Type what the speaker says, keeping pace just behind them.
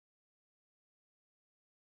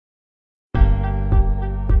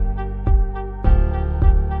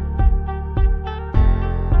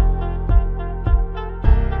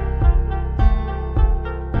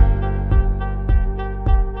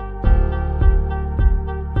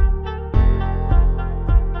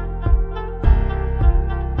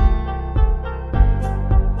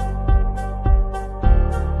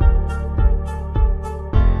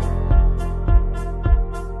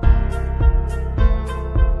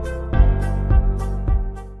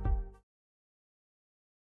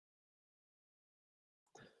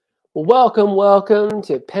Welcome, welcome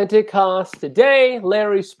to Pentecost. Today,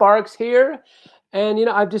 Larry Sparks here. And,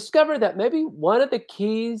 I've discovered that maybe one of the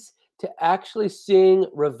keys to actually seeing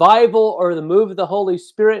revival or the move of the Holy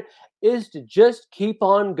Spirit is to just keep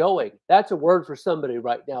on going. That's a word for somebody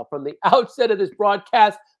right now. From the outset of this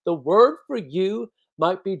broadcast, the word for you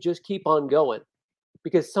might be just keep on going.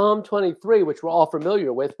 Because Psalm 23, which we're all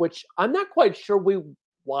familiar with, which I'm not quite sure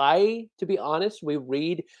why, to be honest, we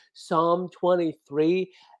read Psalm 23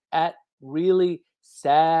 at really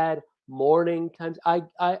sad mourning times. I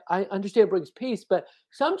understand it brings peace, but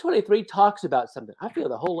Psalm 23 talks about something. I feel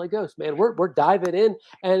the Holy Ghost, man. We're diving in,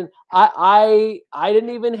 and I didn't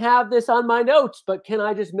even have this on my notes, but can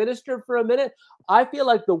I just minister for a minute? I feel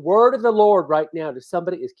like the word of the Lord right now to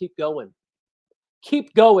somebody is keep going.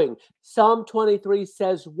 Keep going. Psalm 23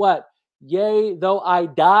 says what? Yea, though I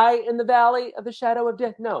die in the valley of the shadow of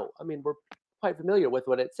death. No, I mean, we're quite familiar with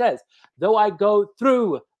what it says. Though I go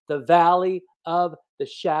through the valley of the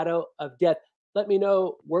shadow of death. Let me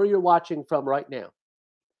know where you're watching from right now.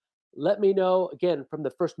 Let me know, again, from the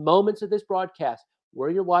first moments of this broadcast, where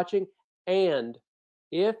you're watching. And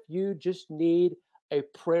if you just need a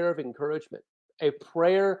prayer of encouragement, a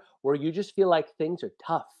prayer where you just feel like things are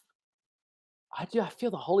tough. I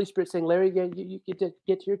feel the Holy Spirit saying, Larry, yeah, you get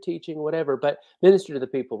to your teaching, whatever, but minister to the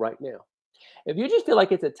people right now. If you just feel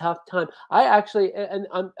like it's a tough time, I actually, and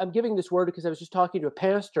I'm giving this word because I was just talking to a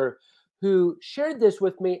pastor who shared this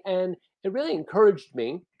with me, and it really encouraged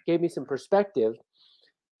me, gave me some perspective,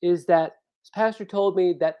 is that this pastor told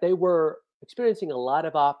me that they were experiencing a lot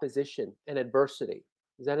of opposition and adversity.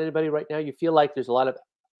 Is that anybody right now? You feel like there's a lot of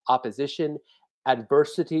opposition,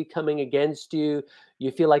 adversity coming against you. You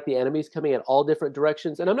feel like the enemy's coming at all different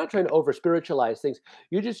directions. And I'm not trying to over spiritualize things.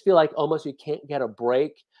 You just feel like almost you can't get a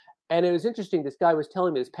break. And it was interesting. This guy was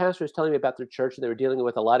telling me, this pastor was telling me about their church, and they were dealing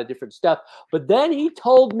with a lot of different stuff. But then he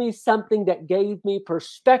told me something that gave me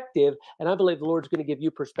perspective. And I believe the Lord's going to give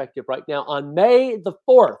you perspective right now on May the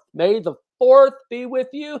 4th. May the 4th be with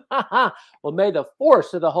you. Well, may the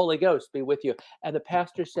force of the Holy Ghost be with you. And the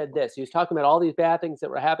pastor said this. He was talking about all these bad things that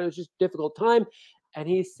were happening. It was just a difficult time. And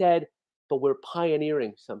he said, but we're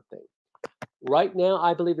pioneering something. Right now,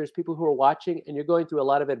 I believe there's people who are watching, and you're going through a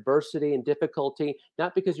lot of adversity and difficulty,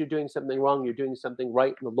 not because you're doing something wrong, you're doing something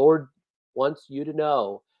right. And the Lord wants you to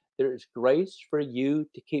know there is grace for you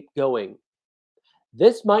to keep going.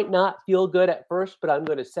 This might not feel good at first, but I'm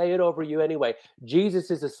going to say it over you anyway.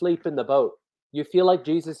 Jesus is asleep in the boat. You feel like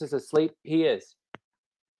Jesus is asleep? He is.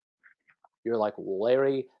 You're like,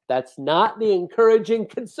 Larry, that's not the encouraging,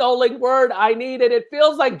 consoling word I needed. It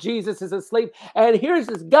feels like Jesus is asleep. And here's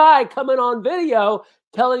this guy coming on video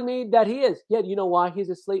telling me that he is. Yeah, you know why he's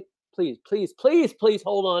asleep? Please, please, please, please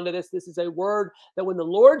hold on to this. This is a word that when the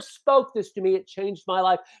Lord spoke this to me, it changed my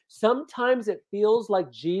life. Sometimes it feels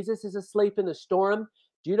like Jesus is asleep in the storm.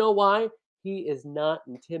 Do you know why? He is not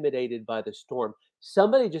intimidated by the storm.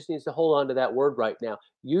 Somebody just needs to hold on to that word right now.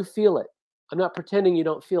 You feel it. I'm not pretending you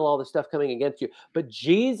don't feel all the stuff coming against you, but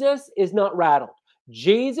Jesus is not rattled.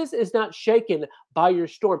 Jesus is not shaken by your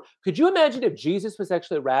storm. Could you imagine if Jesus was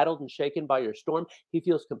actually rattled and shaken by your storm? He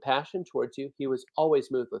feels compassion towards you. He was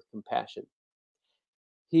always moved with compassion.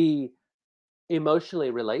 He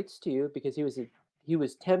emotionally relates to you because he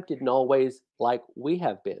was tempted in all ways like we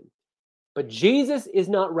have been. But Jesus is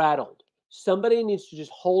not rattled. Somebody needs to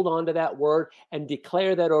just hold on to that word and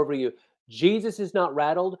declare that over you. Jesus is not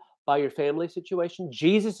rattled by your family situation.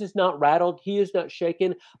 Jesus is not rattled. He is not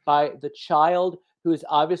shaken by the child who is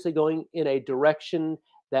obviously going in a direction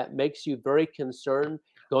that makes you very concerned,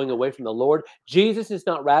 going away from the Lord. Jesus is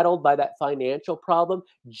not rattled by that financial problem.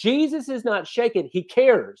 Jesus is not shaken. He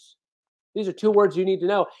cares. These are two words you need to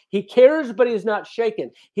know. He cares, but he is not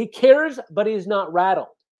shaken. He cares, but he is not rattled.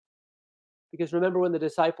 Because remember when the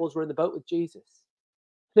disciples were in the boat with Jesus?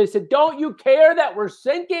 They said, don't you care that we're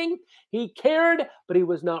sinking? He cared, but he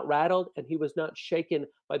was not rattled, and he was not shaken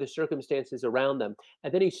by the circumstances around them.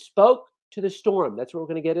 And then he spoke to the storm. That's what we're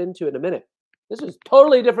going to get into in a minute. This is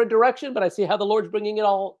totally a different direction, but I see how the Lord's bringing it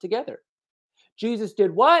all together. Jesus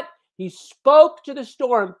did what? He spoke to the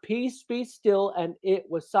storm, peace, be still, and it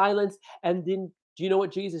was silence. And then, do you know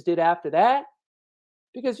what Jesus did after that?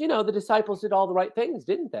 Because, the disciples did all the right things,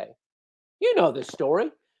 didn't they? You know the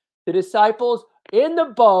story. The disciples in the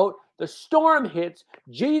boat, the storm hits.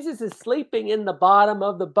 Jesus is sleeping in the bottom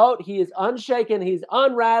of the boat. He is unshaken. He's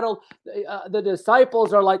unrattled. The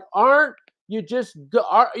disciples are like, aren't you just,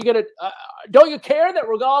 are you going to, don't you care that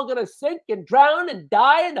we're all going to sink and drown and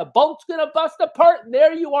die and the boat's going to bust apart? And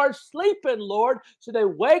there you are sleeping, Lord. So they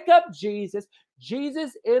wake up Jesus.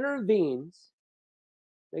 Jesus intervenes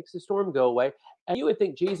makes the storm go away. And you would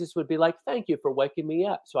think Jesus would be like, thank you for waking me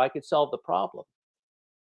up so I could solve the problem.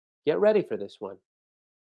 Get ready for this one.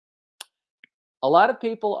 A lot of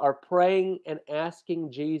people are praying and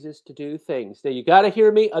asking Jesus to do things. Now, you got to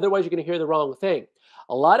hear me, otherwise, you're going to hear the wrong thing.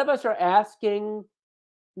 A lot of us are asking,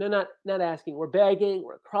 no, not asking, we're begging,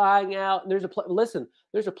 we're crying out. And listen,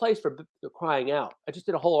 there's a place for crying out. I just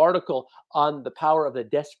did a whole article on the power of the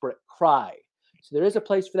desperate cry. So there is a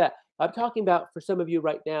place for that. I'm talking about for some of you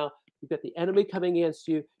right now, you've got the enemy coming against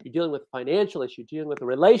you. You're dealing with a financial issue, you're dealing with a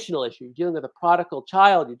relational issue, you're dealing with a prodigal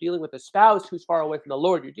child, you're dealing with a spouse who's far away from the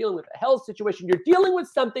Lord, you're dealing with a health situation, you're dealing with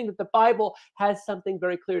something that the Bible has something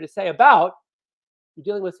very clear to say about. You're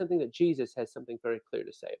dealing with something that Jesus has something very clear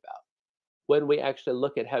to say about. When we actually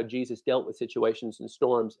look at how Jesus dealt with situations and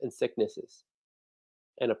storms and sicknesses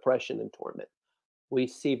and oppression and torment, we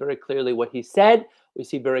see very clearly what he said. We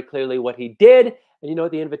see very clearly what he did. And you know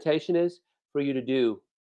what the invitation is? For you to do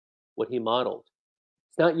what he modeled.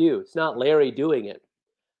 It's not you. It's not Larry doing it.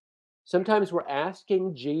 Sometimes we're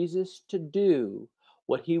asking Jesus to do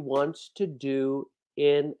what he wants to do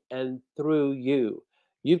in and through you.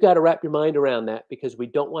 You've got to wrap your mind around that, because we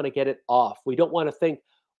don't want to get it off. We don't want to think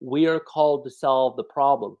we are called to solve the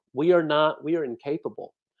problem. We are not. We are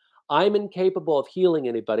incapable. I'm incapable of healing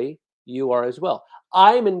anybody. You are as well.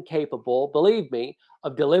 I'm incapable, believe me,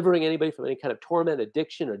 of delivering anybody from any kind of torment,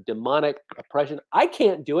 addiction, or demonic oppression. I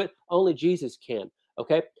can't do it. Only Jesus can.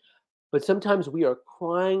 Okay? But sometimes we are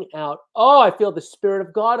crying out, oh, I feel the Spirit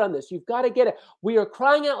of God on this. You've got to get it. We are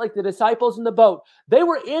crying out like the disciples in the boat. They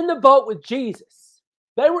were in the boat with Jesus.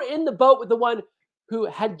 They were in the boat with the one who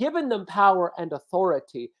had given them power and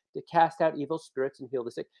authority to cast out evil spirits and heal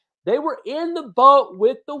the sick. They were in the boat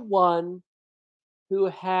with the one who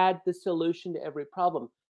had the solution to every problem.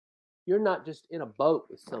 You're not just in a boat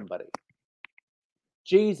with somebody.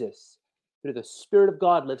 Jesus, through the Spirit of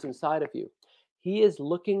God, lives inside of you. He is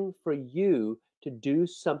looking for you to do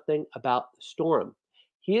something about the storm.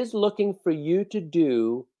 He is looking for you to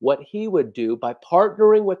do what he would do by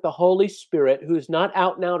partnering with the Holy Spirit, who is not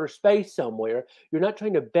out in outer space somewhere. You're not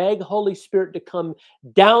trying to beg Holy Spirit to come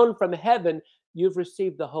down from heaven. You've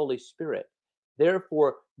received the Holy Spirit.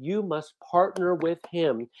 Therefore, you must partner with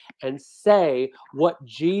him and say what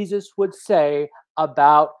Jesus would say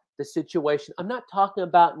about the situation. I'm not talking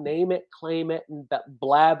about name it, claim it, and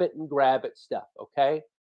blab it and grab it stuff, okay?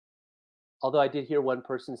 Although I did hear one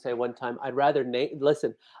person say one time, I'd rather name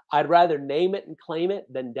it and claim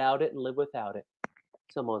it than doubt it and live without it.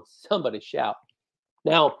 Somebody shout.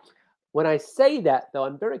 Now, when I say that, though,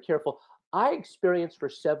 I'm very careful. I experienced for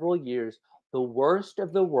several years the worst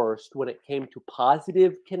of the worst when it came to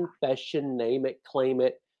positive confession, name it, claim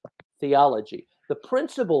it, theology. The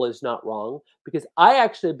principle is not wrong, because I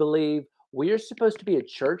actually believe we are supposed to be a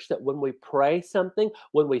church that when we pray something,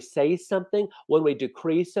 when we say something, when we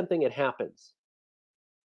decree something, it happens.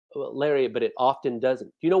 Well, Larry, but it often doesn't.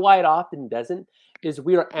 Do you know why it often doesn't? Is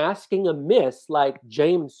we are asking amiss, like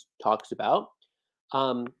James talks about.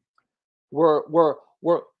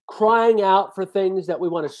 We're crying out for things that we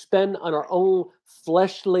want to spend on our own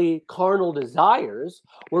fleshly, carnal desires.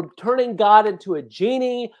 We're turning God into a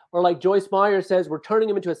genie, or like Joyce Meyer says, we're turning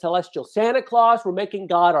him into a celestial Santa Claus. We're making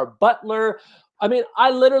God our butler. I mean, I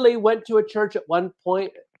literally went to a church at one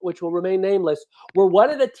point, which will remain nameless, where one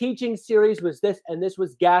of the teaching series was this, and this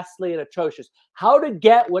was ghastly and atrocious: how to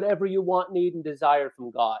get whatever you want, need, and desire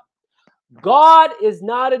from God. God is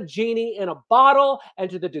not a genie in a bottle, and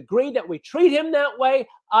to the degree that we treat him that way,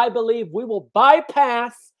 I believe we will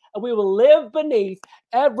bypass and we will live beneath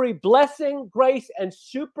every blessing, grace, and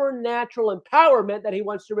supernatural empowerment that he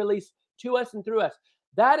wants to release to us and through us.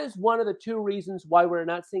 That is one of the two reasons why we're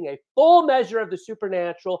not seeing a full measure of the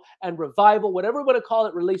supernatural and revival, whatever we want to call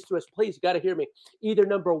it, released to us. Please, you got to hear me. Either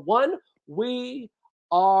number one, we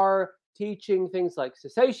are teaching things like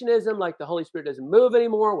cessationism, like the Holy Spirit doesn't move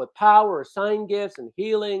anymore with power or sign gifts and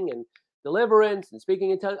healing and deliverance and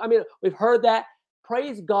speaking in tongues. I mean, we've heard that.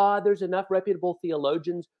 Praise God, there's enough reputable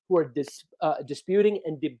theologians who are disputing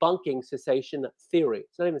and debunking cessation theory.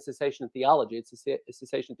 It's not even cessation theology, it's a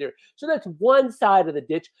cessation theory. So that's one side of the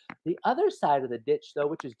ditch. The other side of the ditch, though,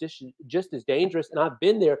 which is just as dangerous, and I've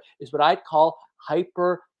been there, is what I'd call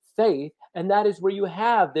hyper faith. And that is where you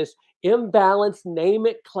have this imbalance, name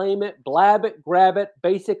it, claim it, blab it, grab it.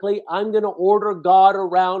 Basically, I'm going to order God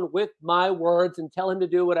around with my words and tell him to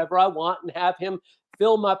do whatever I want and have him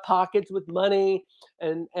fill my pockets with money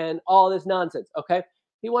and all this nonsense. Okay.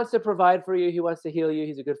 He wants to provide for you. He wants to heal you.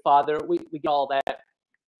 He's a good father. We get all that.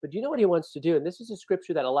 But do you know what he wants to do? And this is a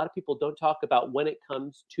scripture that a lot of people don't talk about when it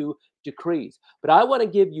comes to decrees. But I want to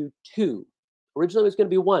give you two. Originally, it was going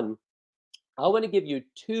to be one. I want to give you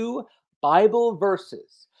two Bible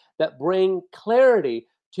verses that bring clarity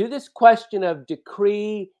to this question of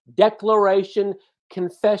decree, declaration,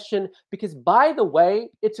 confession, because by the way,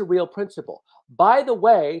 it's a real principle. By the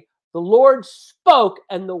way, the Lord spoke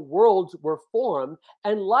and the worlds were formed.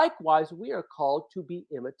 And likewise, we are called to be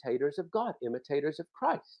imitators of God, imitators of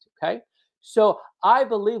Christ. Okay. So I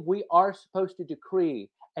believe we are supposed to decree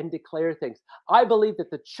and declare things. I believe that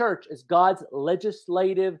the church, as God's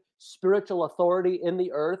legislative spiritual authority in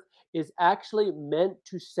the earth, is actually meant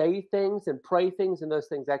to say things and pray things, and those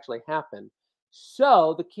things actually happen.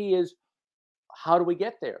 So the key is, how do we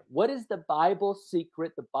get there? What is the Bible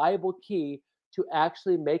secret, the Bible key to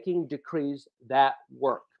actually making decrees that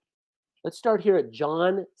work? Let's start here at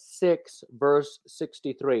John 6, verse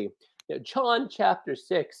 63. Now, John chapter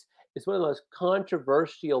 6 is one of the most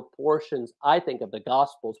controversial portions, I think, of the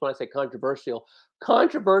Gospels. When I say controversial,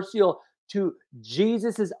 controversial to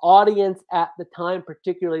Jesus's audience at the time,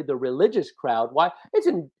 particularly the religious crowd. Why? It's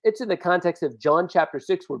in the context of John chapter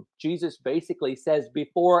 6, where Jesus basically says,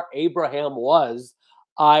 "Before Abraham was,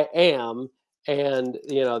 I am." And,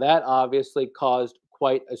 that obviously caused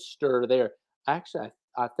quite a stir there. Actually,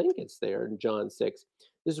 I think it's there in John 6.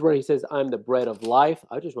 This is where he says, "I'm the bread of life."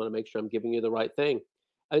 I just want to make sure I'm giving you the right thing.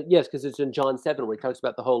 Yes, because it's in John 7 where he talks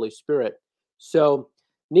about the Holy Spirit. So,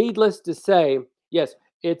 needless to say, yes,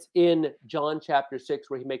 it's in John chapter 6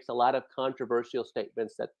 where he makes a lot of controversial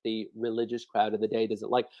statements that the religious crowd of the day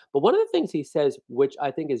doesn't like. But one of the things he says, which I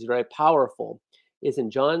think is very powerful, is in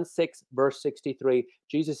John 6, verse 63.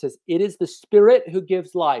 Jesus says, "It is the Spirit who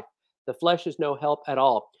gives life. The flesh is no help at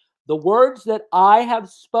all. The words that I have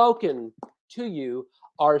spoken to you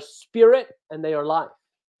are spirit and they are life."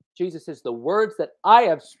 Jesus says, "The words that I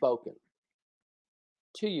have spoken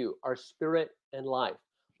to you are spirit and life."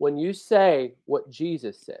 When you say what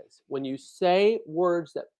Jesus says, when you say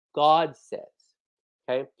words that God says,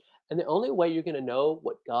 okay, and the only way you're going to know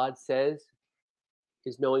what God says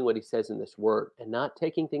is knowing what he says in this word and not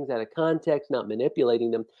taking things out of context, not manipulating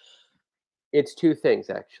them. It's two things,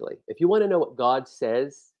 actually. If you want to know what God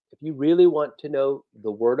says, if you really want to know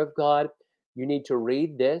the Word of God, you need to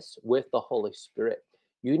read this with the Holy Spirit.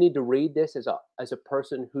 You need to read this as a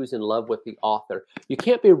person who's in love with the author. You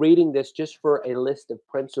can't be reading this just for a list of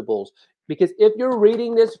principles, because if you're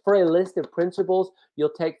reading this for a list of principles,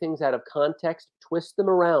 you'll take things out of context, twist them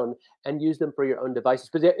around, and use them for your own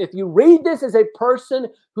devices. But if you read this as a person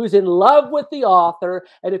who's in love with the author,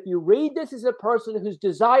 and if you read this as a person whose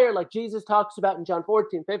desire, like Jesus talks about in John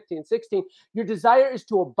 14, 15, 16, your desire is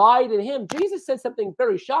to abide in him. Jesus says something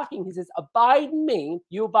very shocking. He says, "Abide in me,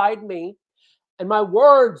 you abide in me, and my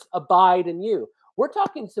words abide in you." We're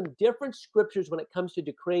talking some different scriptures when it comes to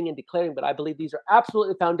decreeing and declaring, but I believe these are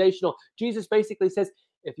absolutely foundational. Jesus basically says,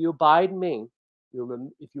 if you abide in me,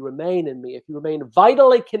 if you remain in me, if you remain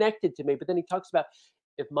vitally connected to me, but then he talks about,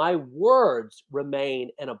 if my words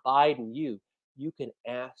remain and abide in you, you can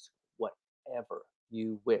ask whatever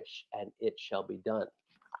you wish and it shall be done.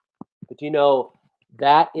 But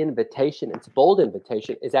that invitation, it's a bold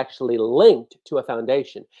invitation, is actually linked to a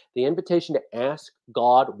foundation. The invitation to ask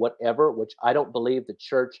God whatever, which I don't believe the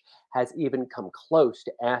church has even come close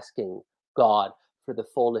to asking God for the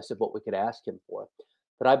fullness of what we could ask him for.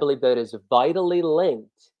 But I believe that is vitally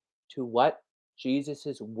linked to what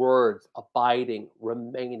Jesus's words abiding,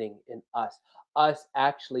 remaining in us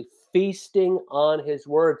actually feasting on his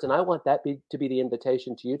words. And I want that to be the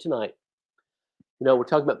invitation to you tonight. We're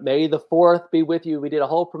talking about May the 4th be with you. We did a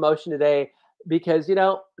whole promotion today because,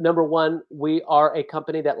 number one, we are a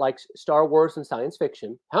company that likes Star Wars and science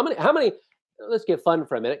fiction. How many, let's get fun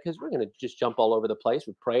for a minute, because we're going to just jump all over the place.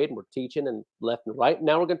 We prayed and we're teaching and left and right. And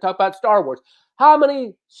now we're going to talk about Star Wars. How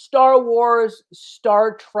many Star Wars,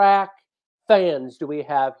 Star Trek fans do we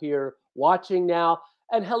have here watching now?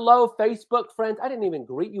 And hello, Facebook friends. I didn't even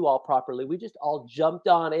greet you all properly. We just all jumped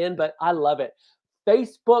on in, but I love it.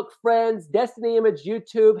 Facebook friends, Destiny Image,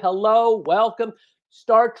 YouTube, hello, welcome.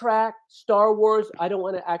 Star Trek, Star Wars. I don't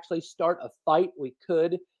want to actually start a fight. We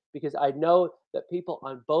could, because I know that people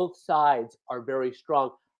on both sides are very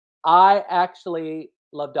strong. I actually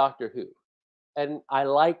love Doctor Who, and I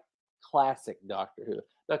like classic Doctor Who.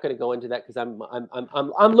 Not going to go into that because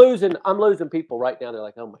I'm losing people right now. They're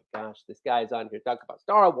like, "Oh my gosh, this guy's on here talking about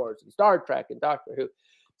Star Wars and Star Trek and Doctor Who."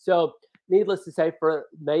 So, needless to say, for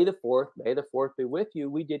May the 4th be with you,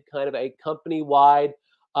 we did kind of a company-wide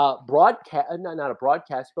broadcast, not a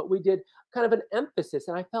broadcast, but we did kind of an emphasis.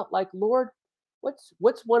 And I felt like, Lord,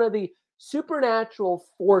 what's one of the supernatural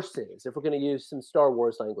forces, if we're going to use some Star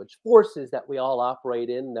Wars language, forces that we all operate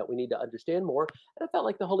in that we need to understand more? And I felt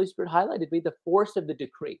like the Holy Spirit highlighted me the force of the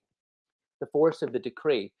decree. the force of the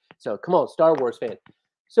decree. So come on, Star Wars fan.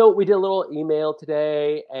 So we did a little email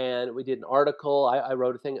today, and we did an article. I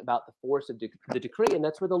wrote a thing about the force of the decree, and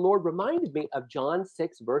that's where the Lord reminded me of John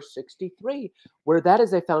 6, verse 63, where that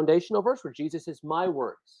is a foundational verse where Jesus says, my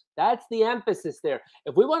words. That's the emphasis there.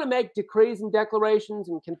 If we want to make decrees and declarations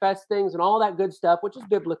and confess things and all that good stuff, which is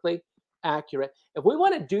biblically accurate, if we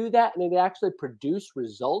want to do that and it actually produce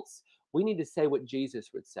results, we need to say what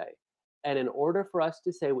Jesus would say. And in order for us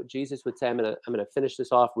to say what Jesus would say, I'm gonna finish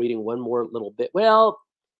this off reading one more little bit. Well,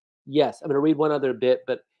 yes, I'm going to read one other bit,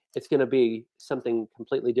 but it's going to be something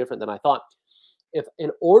completely different than I thought. If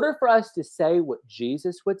in order for us to say what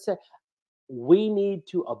Jesus would say, we need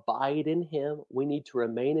to abide in him. We need to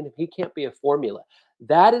remain in him. He can't be a formula.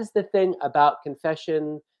 That is the thing about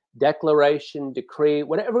confession, declaration, decree,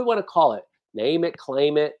 whatever we want to call it. Name it,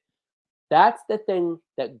 claim it. That's the thing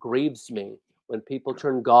that grieves me when people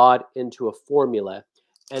turn God into a formula.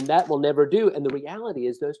 And that will never do. And the reality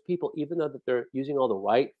is those people, even though that they're using all the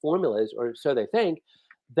right formulas, or so they think,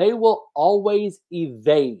 they will always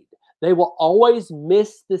evade. They will always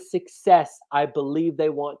miss the success I believe they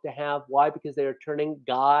want to have. Why? Because they are turning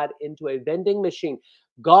God into a vending machine.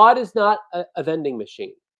 God is not a vending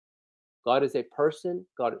machine. God is a person.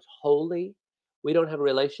 God is holy. We don't have a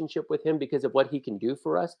relationship with him because of what he can do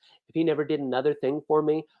for us. If he never did another thing for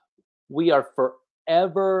me, we are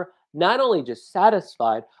forever not only just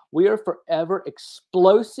satisfied, we are forever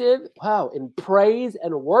explosive, in praise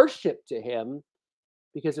and worship to him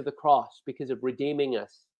because of the cross, because of redeeming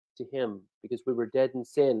us to him, because we were dead in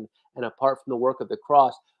sin. And apart from the work of the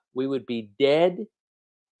cross, we would be dead.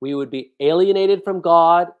 We would be alienated from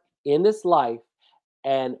God in this life,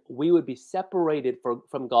 and we would be separated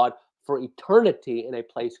from God for eternity in a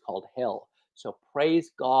place called hell. So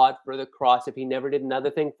praise God for the cross. If he never did another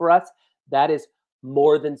thing for us, that is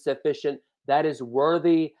more than sufficient. That is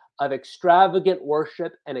worthy of extravagant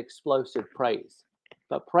worship and explosive praise.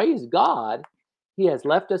 But praise God, he has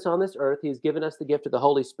left us on this earth. He's given us the gift of the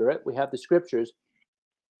Holy Spirit. We have the scriptures.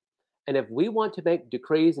 And if we want to make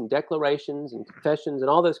decrees and declarations and confessions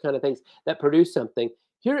and all those kind of things that produce something,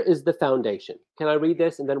 here is the foundation. Can I read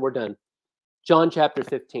this and then we're done? John chapter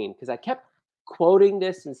 15, because I kept quoting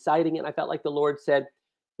this and citing it. And I felt like the Lord said,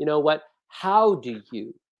 you know what? How do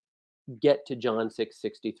you get to John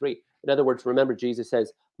 6:63? In other words, remember, Jesus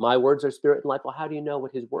says, my words are spirit and life. Well, how do you know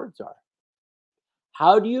what his words are?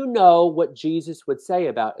 How do you know what Jesus would say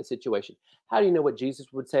about a situation? How do you know what Jesus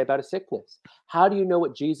would say about a sickness? How do you know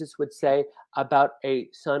what Jesus would say about a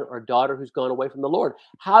son or daughter who's gone away from the Lord?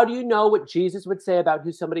 How do you know what Jesus would say about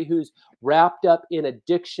somebody who's wrapped up in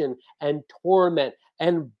addiction and torment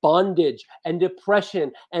and bondage and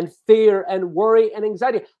depression and fear and worry and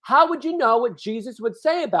anxiety? How would you know what Jesus would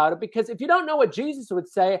say about it? Because if you don't know what Jesus would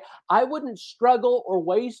say, I wouldn't struggle or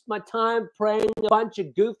waste my time praying a bunch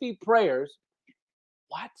of goofy prayers.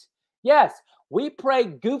 What? Yes, we pray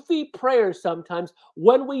goofy prayers sometimes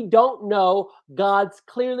when we don't know God's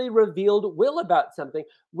clearly revealed will about something.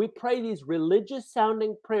 We pray these religious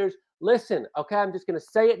sounding prayers. Listen, okay, I'm just going to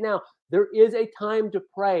say it now. There is a time to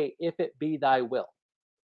pray, if it be thy will.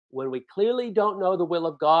 When we clearly don't know the will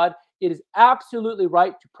of God, it is absolutely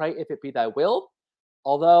right to pray, if it be thy will.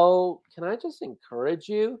 Although, can I just encourage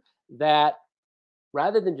you that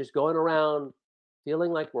rather than just going around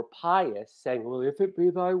feeling like we're pious, saying, well, if it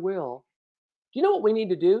be thy will. Do you know what we need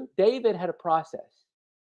to do? David had a process.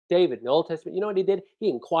 David in the Old Testament, you know what he did? He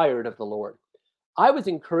inquired of the Lord. I was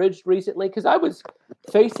encouraged recently because I was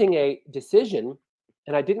facing a decision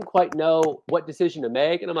and I didn't quite know what decision to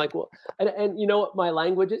make. And I'm like, well, and you know what my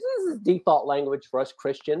language is? This is default language for us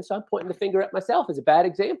Christians. So I'm pointing the finger at myself as a bad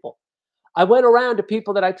example. I went around to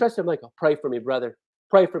people that I trusted. I'm like, oh, pray for me, brother.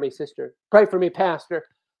 Pray for me, sister. Pray for me, pastor.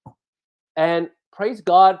 And praise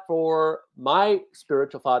God for my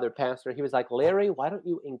spiritual father, pastor. He was like, Larry, why don't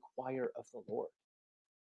you inquire of the Lord?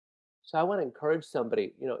 So I want to encourage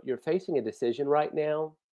somebody, you're facing a decision right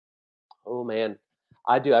now. Oh, man,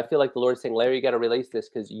 I do. I feel like the Lord's saying, Larry, you got to release this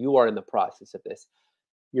because you are in the process of this.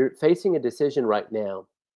 You're facing a decision right now.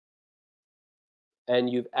 And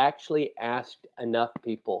you've actually asked enough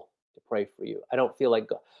people to pray for you. I don't feel like,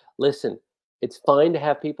 listen, it's fine to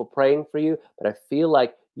have people praying for you, but I feel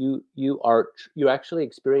like you're actually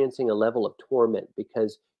experiencing a level of torment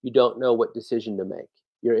because you don't know what decision to make.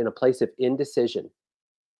 You're in a place of indecision,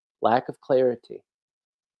 lack of clarity.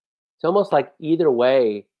 It's almost like either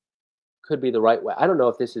way could be the right way. I don't know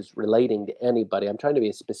if this is relating to anybody. I'm trying to be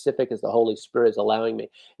as specific as the Holy Spirit is allowing me.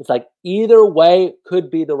 It's like either way could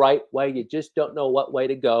be the right way. You just don't know what way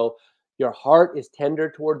to go. Your heart is tender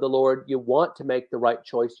toward the Lord. You want to make the right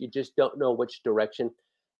choice. You just don't know which direction.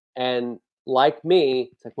 And like me,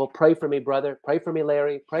 it's like, well, pray for me, brother. Pray for me,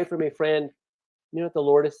 Larry. Pray for me, friend. You know what the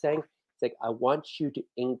Lord is saying? It's like, I want you to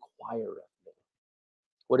inquire of me.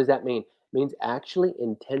 What does that mean? It means actually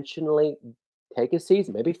intentionally take a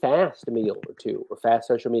season, maybe fast a meal or two, or fast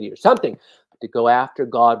social media or something, to go after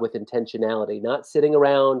God with intentionality, not sitting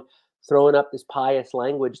around throwing up this pious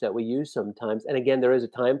language that we use sometimes. And again, there is a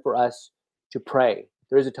time for us to pray.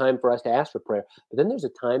 There is a time for us to ask for prayer, but then there's a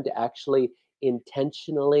time to actually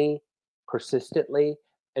intentionally, persistently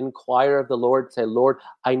inquire of the Lord. Say, Lord,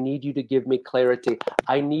 I need you to give me clarity.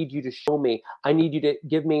 I need you to show me. I need you to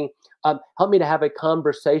give me, help me to have a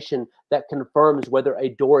conversation that confirms whether a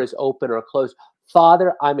door is open or closed.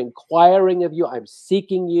 Father, I'm inquiring of you. I'm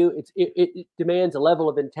seeking you. It demands a level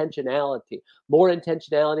of intentionality, more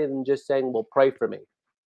intentionality than just saying, well, pray for me.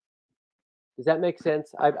 Does that make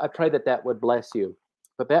sense? I pray that that would bless you.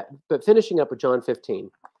 But finishing up with John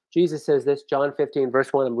 15, Jesus says this, John 15,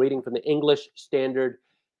 verse 1. I'm reading from the English Standard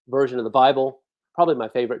Version of the Bible. Probably my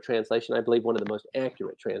favorite translation. I believe one of the most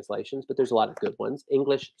accurate translations, but there's a lot of good ones.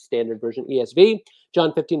 English Standard Version, ESV.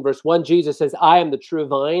 John 15, verse 1, Jesus says, I am the true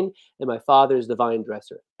vine, and my Father is the vine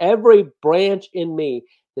dresser. Every branch in me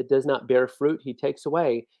that does not bear fruit, he takes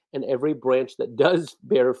away, and every branch that does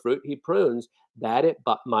bear fruit, he prunes, that it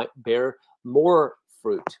might bear more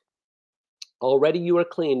fruit. Already you are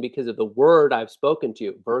clean because of the word I've spoken to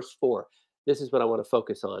you. Verse 4. This is what I want to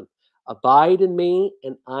focus on. Abide in me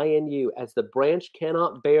and I in you. As the branch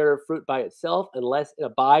cannot bear fruit by itself unless it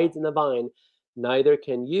abides in the vine, neither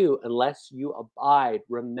can you unless you abide,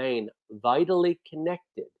 remain vitally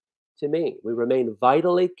connected to me. We remain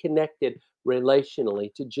vitally connected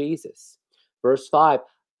relationally to Jesus. Verse 5,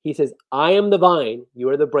 he says, I am the vine, you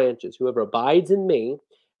are the branches. Whoever abides in me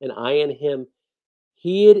and I in him,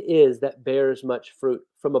 he it is that bears much fruit.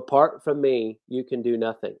 From apart from me, you can do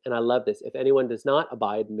nothing. And I love this. If anyone does not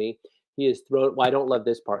abide in me, he is thrown. Well, I don't love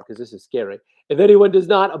this part because this is scary. If anyone does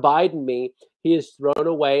not abide in me, he is thrown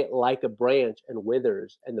away like a branch and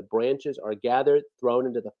withers, and the branches are gathered, thrown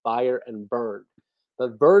into the fire, and burned.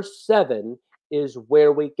 But verse 7 is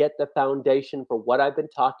where we get the foundation for what I've been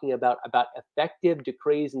talking about effective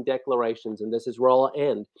decrees and declarations. And this is where I'll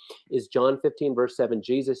end, is John 15, verse 7.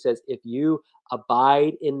 Jesus says, if you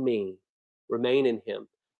abide in me, remain in him,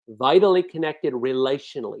 vitally connected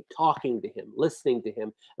relationally, talking to him, listening to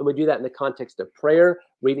him. And we do that in the context of prayer,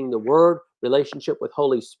 reading the word, relationship with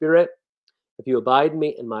Holy Spirit. If you abide in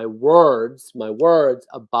me and my words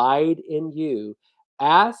abide in you,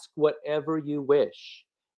 ask whatever you wish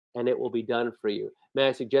and it will be done for you. May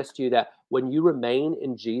I suggest to you that when you remain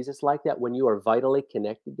in Jesus like that, when you are vitally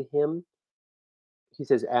connected to him, he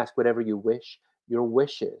says, ask whatever you wish. Your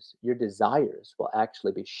wishes, your desires will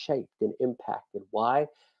actually be shaped and impacted. Why?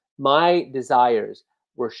 My desires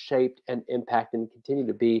were shaped and impacted and continue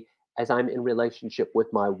to be as I'm in relationship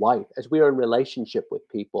with my wife, as we are in relationship with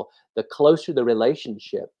people. The closer the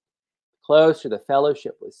relationship, closer the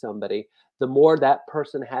fellowship with somebody, the more that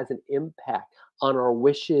person has an impact on our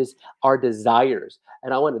wishes, our desires.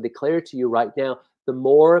 And I want to declare to you right now, the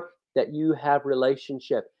more that you have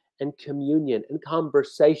relationship and communion and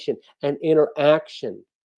conversation and interaction,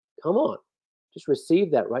 come on, just receive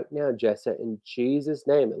that right now, Jessa, in Jesus'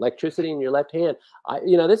 name. Electricity in your left hand.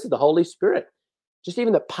 This is the Holy Spirit. Just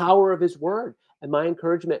even the power of his word. And my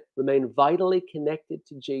encouragement, remain vitally connected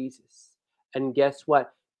to Jesus. And guess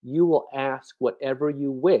what? You will ask whatever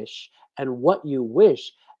you wish. And what you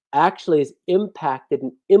wish actually is impacted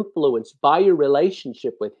and influenced by your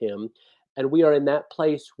relationship with him. And we are in that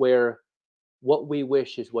place where what we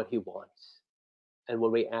wish is what he wants. And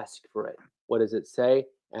when we ask for it, what does it say?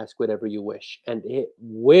 Ask whatever you wish. And it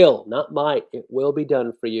will, not might, it will be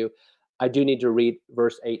done for you. I do need to read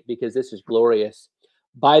verse 8 because this is glorious.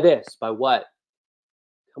 By what?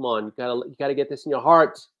 Come on, you gotta get this in your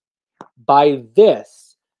heart. By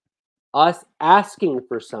this, us asking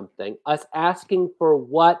for something, us asking for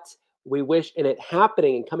what we wish, and it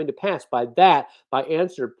happening and coming to pass, by that, by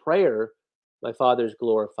answered prayer, my Father is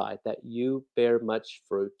glorified, that you bear much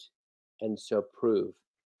fruit and so prove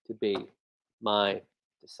to be my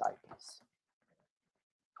disciples.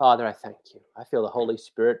 Father, I thank you. I feel the Holy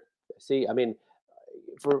Spirit. See,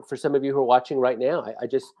 for some of you who are watching right now, I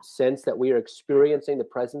just sense that we are experiencing the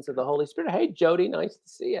presence of the Holy Spirit. Hey, Jody, nice to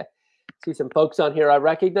see you. See some folks on here I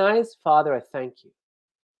recognize. Father, I thank you.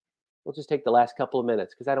 We'll just take the last couple of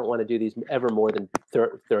minutes because I don't want to do these ever more than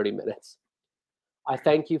 30 minutes. I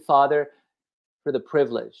thank you, Father, for the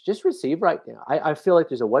privilege. Just receive right now. I feel like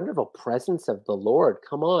there's a wonderful presence of the Lord.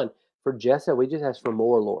 Come on. For Jessa, we just ask for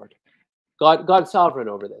more, Lord. God's sovereign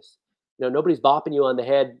over this. Nobody's bopping you on the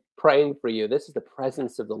head praying for you. This is the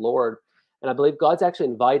presence of the Lord. And I believe God's actually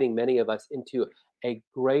inviting many of us into a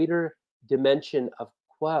greater dimension of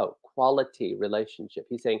quality relationship.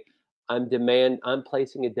 He's saying, I'm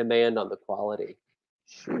placing a demand on the quality.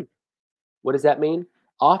 What does that mean?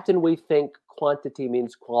 Often we think quantity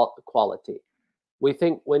means quality. We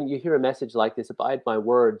think when you hear a message like this, abide my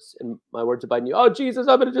words and my words abide in you. Oh, Jesus,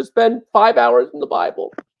 I'm going to just spend 5 hours in the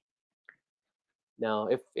Bible. Now,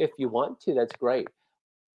 if you want to, that's great.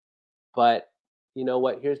 But you know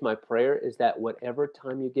what? Here's my prayer is that whatever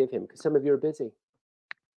time you give him, because some of you are busy.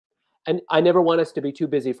 And I never want us to be too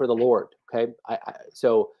busy for the Lord, okay?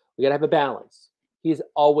 So we got to have a balance. He's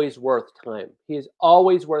always worth time. He is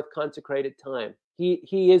always worth consecrated time.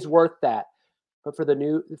 He is worth that. But for the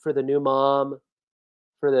new mom,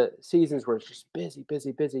 for the seasons where it's just busy,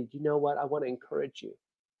 busy, busy, you know what? I want to encourage you.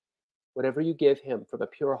 Whatever you give him from a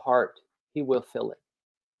pure heart, he will fill it.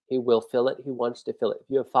 He will fill it. He wants to fill it. If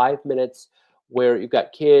you have 5 minutes where you've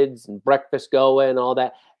got kids and breakfast going and all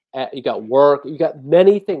that, you got work, you got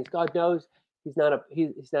many things. God knows he's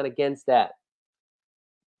not against that.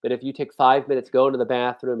 But if you take 5 minutes, go into the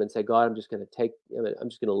bathroom and say, God, I'm just going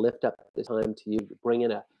to lift up this time to you. You bring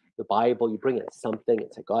in the Bible, you bring in something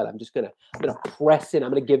and say, God, I'm going to press in.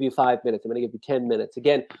 I'm going to give you 5 minutes. I'm going to give you 10 minutes.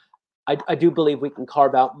 Again, I do believe we can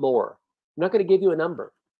carve out more. I'm not going to give you a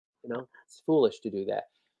number. It's foolish to do that.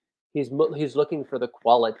 He's looking for the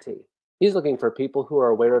quality. He's looking for people who are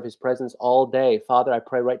aware of his presence all day. Father, I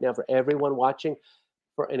pray right now for everyone watching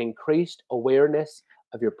for an increased awareness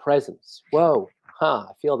of your presence. Whoa,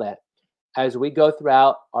 I feel that. As we go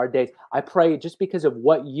throughout our days, I pray just because of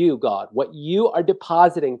what you are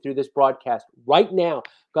depositing through this broadcast right now.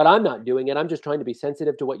 God, I'm not doing it. I'm just trying to be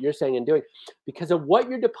sensitive to what you're saying and doing. Because of what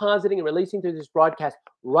you're depositing and releasing through this broadcast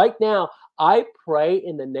right now, I pray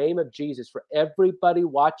in the name of Jesus for everybody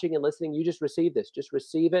watching and listening. You just receive this. Just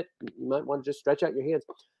receive it. You might want to just stretch out your hands.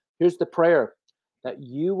 Here's the prayer, that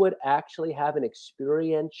you would actually have an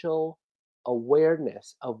experiential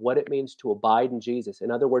awareness of what it means to abide in Jesus. In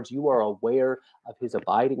other words, you are aware of his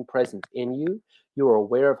abiding presence in you. You are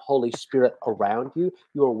aware of Holy Spirit around you.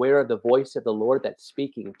 You are aware of the voice of the Lord that's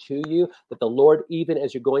speaking to you, that the Lord, even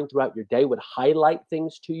as you're going throughout your day, would highlight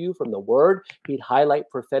things to you from the word. He'd highlight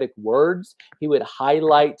prophetic words. He would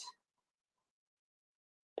highlight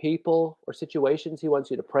people or situations he wants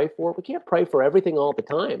you to pray for. We can't pray for everything all the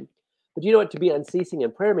time. But you know what? To be unceasing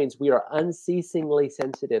in prayer means we are unceasingly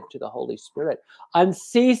sensitive to the Holy Spirit,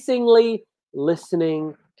 unceasingly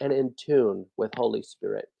listening and in tune with Holy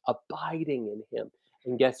Spirit, abiding in him.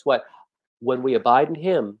 And guess what? When we abide in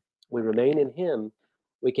him, we remain in him,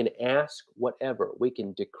 we can ask whatever, we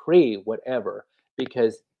can decree whatever,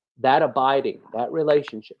 because that abiding, that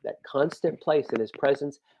relationship, that constant place in his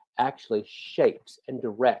presence actually shapes and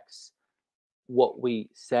directs what we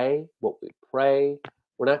say, what we pray.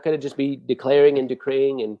 We're not going to just be declaring and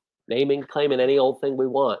decreeing and naming, claiming any old thing we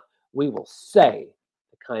want. We will say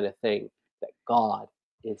the kind of thing that God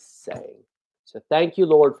is saying. So thank you,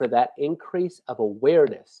 Lord, for that increase of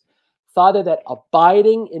awareness. Father, that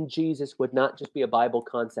abiding in Jesus would not just be a Bible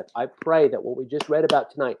concept. I pray that what we just read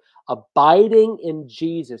about tonight, abiding in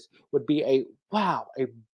Jesus, would be a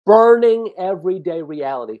burning everyday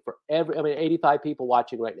reality for 85 people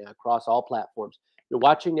watching right now across all platforms. You're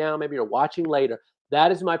watching now, maybe you're watching later.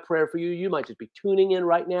 That is my prayer for you. You might just be tuning in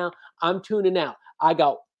right now. I'm tuning out. I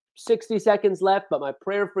got 60 seconds left, but my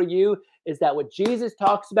prayer for you is that what Jesus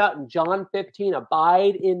talks about in John 15,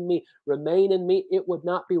 abide in me, remain in me, it would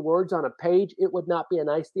not be words on a page. It would not be a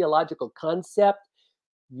nice theological concept.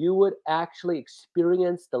 You would actually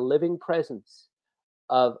experience the living presence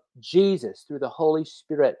of Jesus through the Holy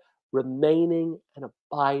Spirit remaining and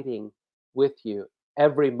abiding with you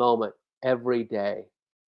every moment, every day,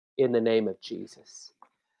 in the name of Jesus.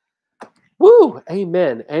 Woo!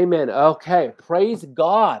 Amen. Amen. Okay. Praise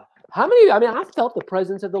God. How many? I felt the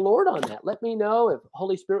presence of the Lord on that. Let me know if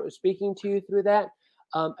Holy Spirit was speaking to you through that.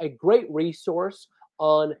 A great resource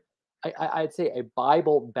on, I'd say, a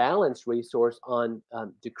Bible balanced resource on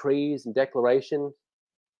decrees and declaration.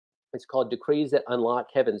 It's called Decrees That Unlock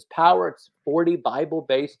Heaven's Power. It's 40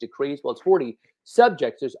 Bible-based decrees. Well, it's 40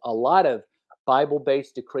 subjects. There's a lot of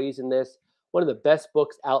Bible-based decrees in this. One of the best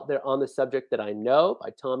books out there on the subject that I know, by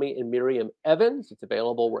Tommy and Miriam Evans. It's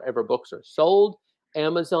available wherever books are sold.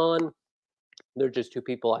 Amazon. They're just two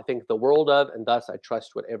people I think the world of, and thus I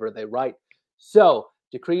trust whatever they write. So,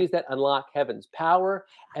 Decrees That Unlock Heaven's Power.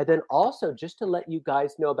 And then also, just to let you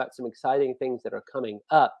guys know about some exciting things that are coming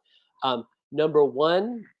up. Number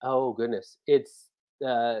one, oh goodness, it's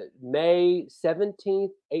May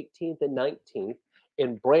 17th, 18th, and 19th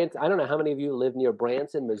in Branson. I don't know how many of you live near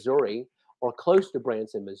Branson, Missouri. or close to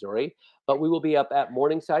Branson, Missouri. But we will be up at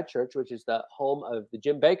Morningside Church, which is the home of the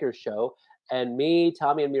Jim Bakker Show. And me,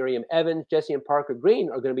 Tommy and Miriam Evans, Jesse and Parker Green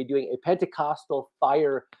are going to be doing a Pentecostal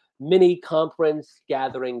fire mini conference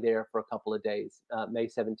gathering there for a couple of days, May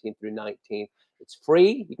 17th through 19th. It's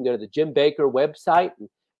free. You can go to the Jim Bakker website and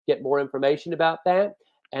get more information about that.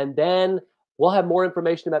 And then we'll have more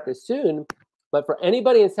information about this soon. But for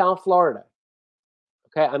anybody in South Florida,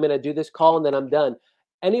 okay, I'm going to do this call and then I'm done.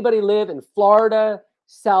 Anybody live in Florida,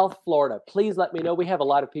 South Florida, please let me know. We have a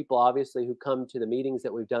lot of people, obviously, who come to the meetings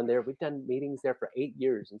that we've done there. We've done meetings there for 8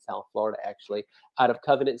 years in South Florida, actually, out of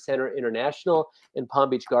Covenant Center International in Palm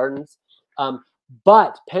Beach Gardens.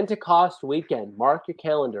 But Pentecost weekend, mark your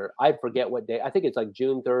calendar. I forget what day. I think it's like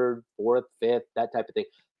June 3rd, 4th, 5th, that type of thing.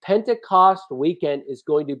 Pentecost weekend is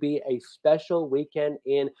going to be a special weekend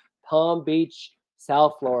in Palm Beach,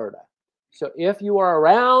 South Florida. So if you are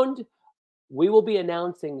around, we will be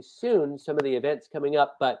announcing soon some of the events coming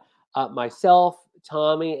up, but myself,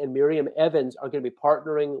 Tommy, and Miriam Evans are going to be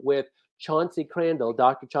partnering with Chauncey Crandall,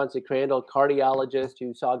 Dr. Chauncey Crandall, cardiologist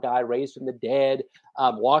who saw a guy raised from the dead,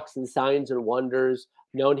 walks in signs and wonders,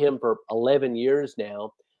 known him for 11 years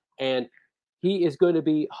now. And he is going to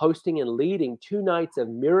be hosting and leading 2 nights of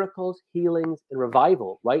miracles, healings, and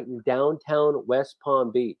revival right in downtown West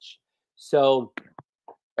Palm Beach. So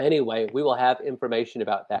anyway, we will have information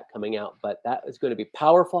about that coming out, but that is going to be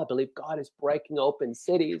powerful. I believe God is breaking open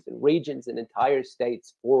cities and regions and entire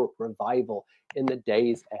states for revival in the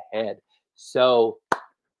days ahead. So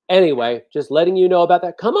anyway, just letting you know about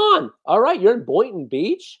that. Come on. All right. You're in Boynton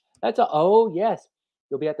Beach. Oh, yes.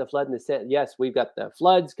 You'll be at the Flood and the Send. Yes, we've got the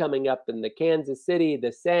floods coming up in the Kansas City,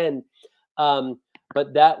 the Send.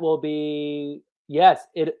 But that will be, yes.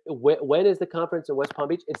 When is the conference in West Palm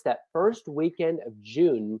Beach? It's that first weekend of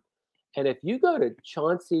June. And if you go to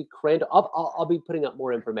Chauncey Crandall, I'll be putting up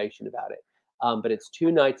more information about it. But it's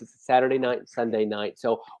 2 nights. It's a Saturday night and Sunday night.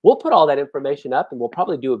 So we'll put all that information up and we'll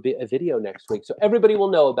probably do a video next week. So everybody will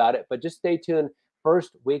know about it, but just stay tuned.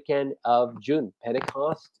 First weekend of June,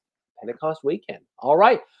 Pentecost weekend. All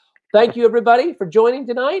right. Thank you, everybody, for joining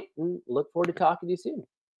tonight. And look forward to talking to you soon.